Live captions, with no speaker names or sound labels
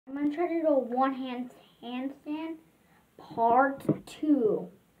gonna try to do a one-hand handstand part 2.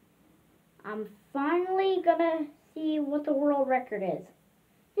 I'm finally gonna see what the world record is.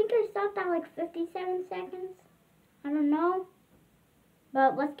 I think I stopped at like 57 seconds. I don't know.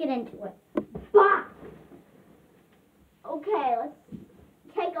 But let's get into it. Bah! Okay, let's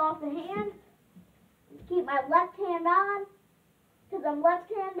take off the hand. Keep my left hand on. Because I'm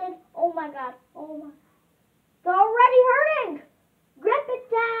left-handed. Oh my god. Oh my. It's already hurting. Grip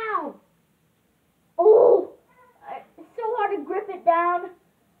it down. Oh. It's so hard to grip it down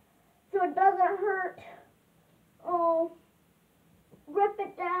so it doesn't hurt. Oh. Grip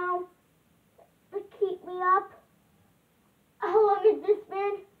it down to keep me up. How long has this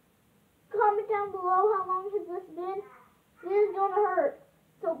been? Comment down below how long has this been. This is gonna hurt.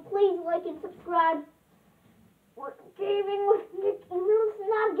 So please like and subscribe. We're gaming with Nick. It's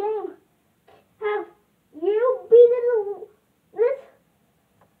not a game. Have you beaten this?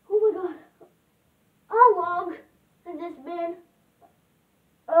 Oh my god. How long has this been?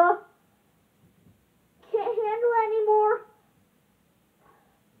 Can't handle it anymore.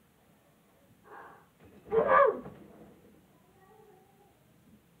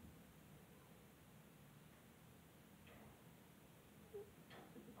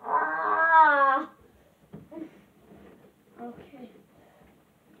 Okay.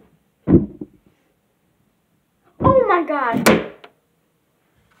 Oh my god.